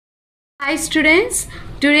Hi students,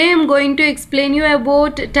 today I am going to explain you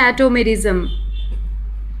about tautomerism.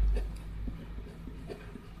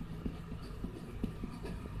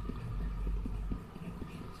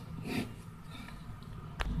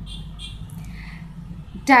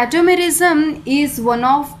 Tautomerism is one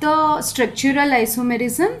of the structural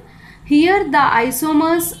isomerism. Here the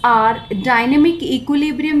isomers are dynamic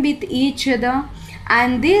equilibrium with each other,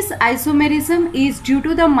 and this isomerism is due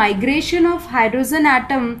to the migration of hydrogen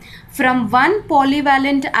atom from one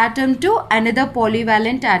polyvalent atom to another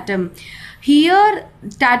polyvalent atom. Here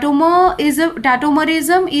tautomerism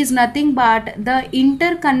is nothing but the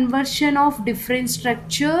interconversion of different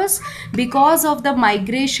structures because of the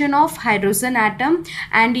migration of hydrogen atom,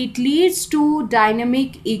 and it leads to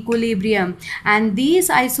dynamic equilibrium, and these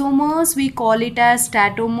isomers we call it as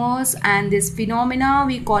tautomers, and this phenomena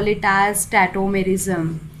we call it as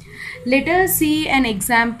tautomerism. Let us see an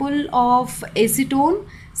example of acetone,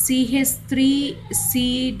 CH3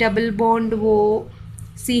 C double bond O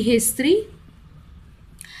CH3.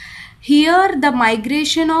 Here the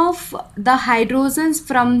migration of the hydrogens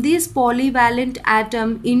from this polyvalent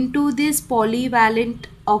atom into this polyvalent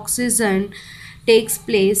oxygen takes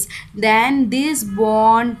place. Then this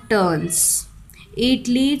bond turns. It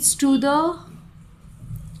leads to the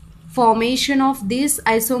formation of this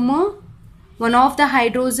isomer. One of the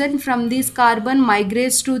hydrogen from this carbon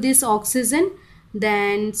migrates to this oxygen.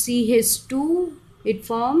 Then CH2 it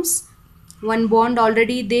forms. One bond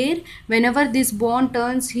already there. Whenever this bond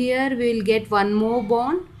turns here, we will get one more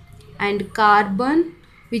bond, and carbon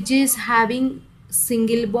which is having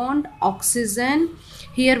single bond, oxygen.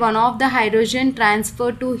 Here one of the hydrogen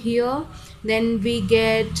transfer to here, then we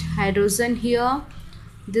get hydrogen here.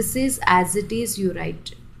 This is as it is, you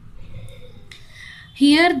write.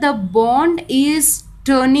 Here the bond is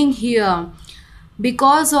turning here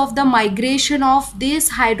because of the migration of this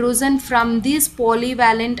hydrogen from this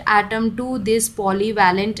polyvalent atom to this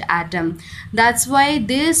polyvalent atom. That's why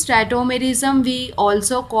this tautomerism we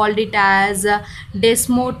also called it as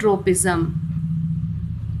desmotropism.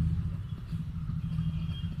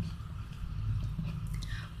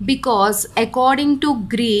 Because according to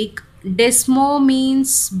Greek, desmo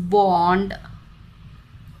means bond,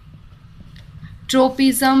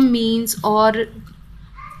 tropism means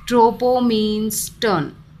tropo means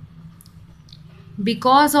turn.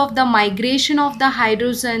 Because of the migration of the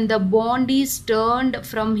hydrogen, the bond is turned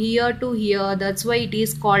from here to here. That's why it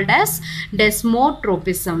is called as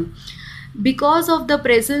desmotropism. Because of the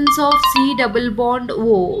presence of C double bond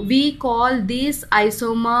O, we call this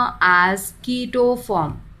isomer as keto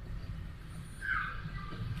form.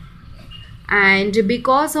 And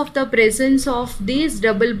because of the presence of this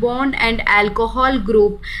double bond and alcohol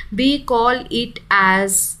group, we call it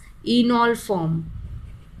as enol form.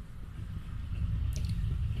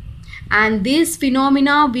 And this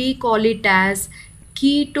phenomena we call it as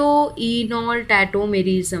keto-enol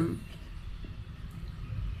tautomerism.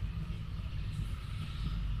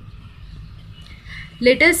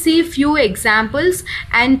 Let us see few examples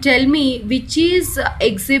and tell me which is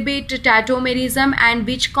exhibit tautomerism and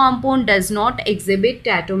which compound does not exhibit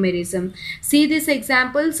tautomerism. See these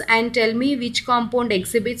examples and tell me which compound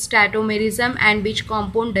exhibits tautomerism and which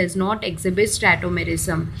compound does not exhibit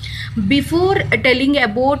tautomerism. Before telling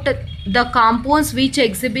about the compounds which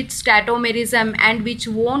exhibits tautomerism and which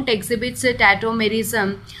won't exhibit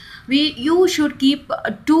tautomerism, you should keep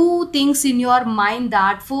two things in your mind.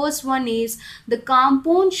 That first one is the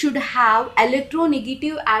compound should have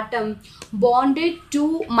electronegative atom bonded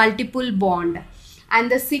to multiple bond, and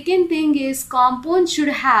the second thing is compound should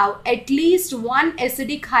have at least one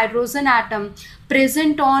acidic hydrogen atom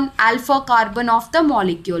present on alpha carbon of the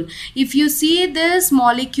molecule. If you see this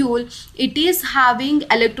molecule, it is having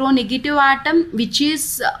electronegative atom which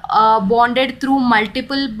is bonded through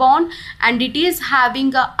multiple bond, and it is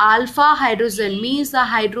having a alpha hydrogen, means the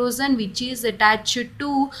hydrogen which is attached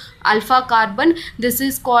to alpha carbon. This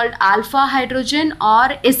is called alpha hydrogen or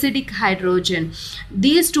acidic hydrogen.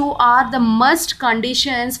 These two are the must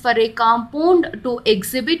conditions for a compound to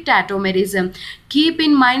exhibit tautomerism. Keep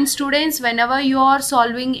in mind students, whenever you are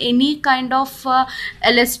solving any kind of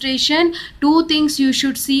illustration, two things you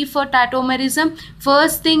should see for tautomerism.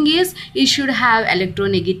 First thing is it should have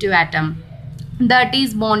electronegative atom that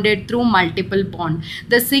is bonded through multiple bond.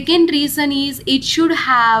 The second reason is it should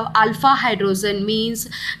have alpha hydrogen, means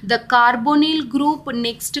the carbonyl group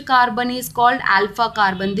next carbon is called alpha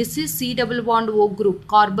carbon. This is C double bond O group,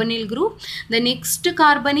 carbonyl group. The next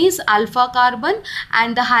carbon is alpha carbon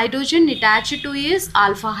and the hydrogen attached to is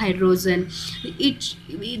alpha hydrogen.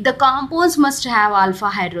 The compounds must have alpha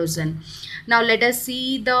hydrogen. Now let us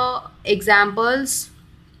see the examples.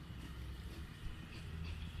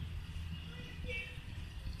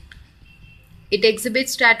 It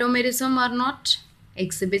exhibits tautomerism or not?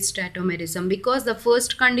 Exhibits tautomerism, because the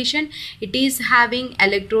first condition, it is having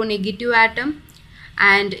electronegative atom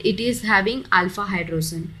and it is having alpha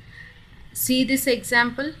hydrogen. See this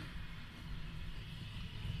example.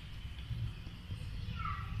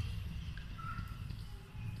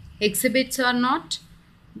 Exhibits or not?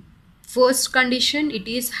 First condition, it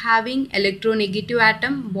is having electronegative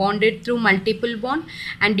atom bonded through multiple bond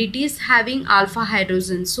and it is having alpha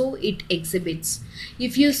hydrogen, so it exhibits.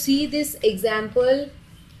 If you see this example,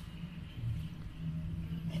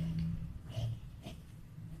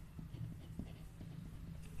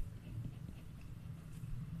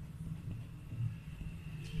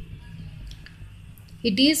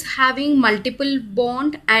 it is having multiple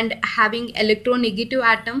bond and having electronegative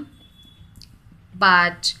atom,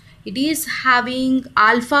 but it is having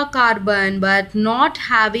alpha carbon but not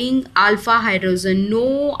having alpha hydrogen,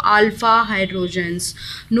 no alpha hydrogens,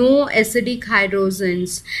 no acidic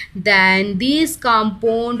hydrogens, then this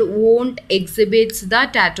compound won't exhibit the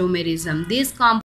tautomerism. This compound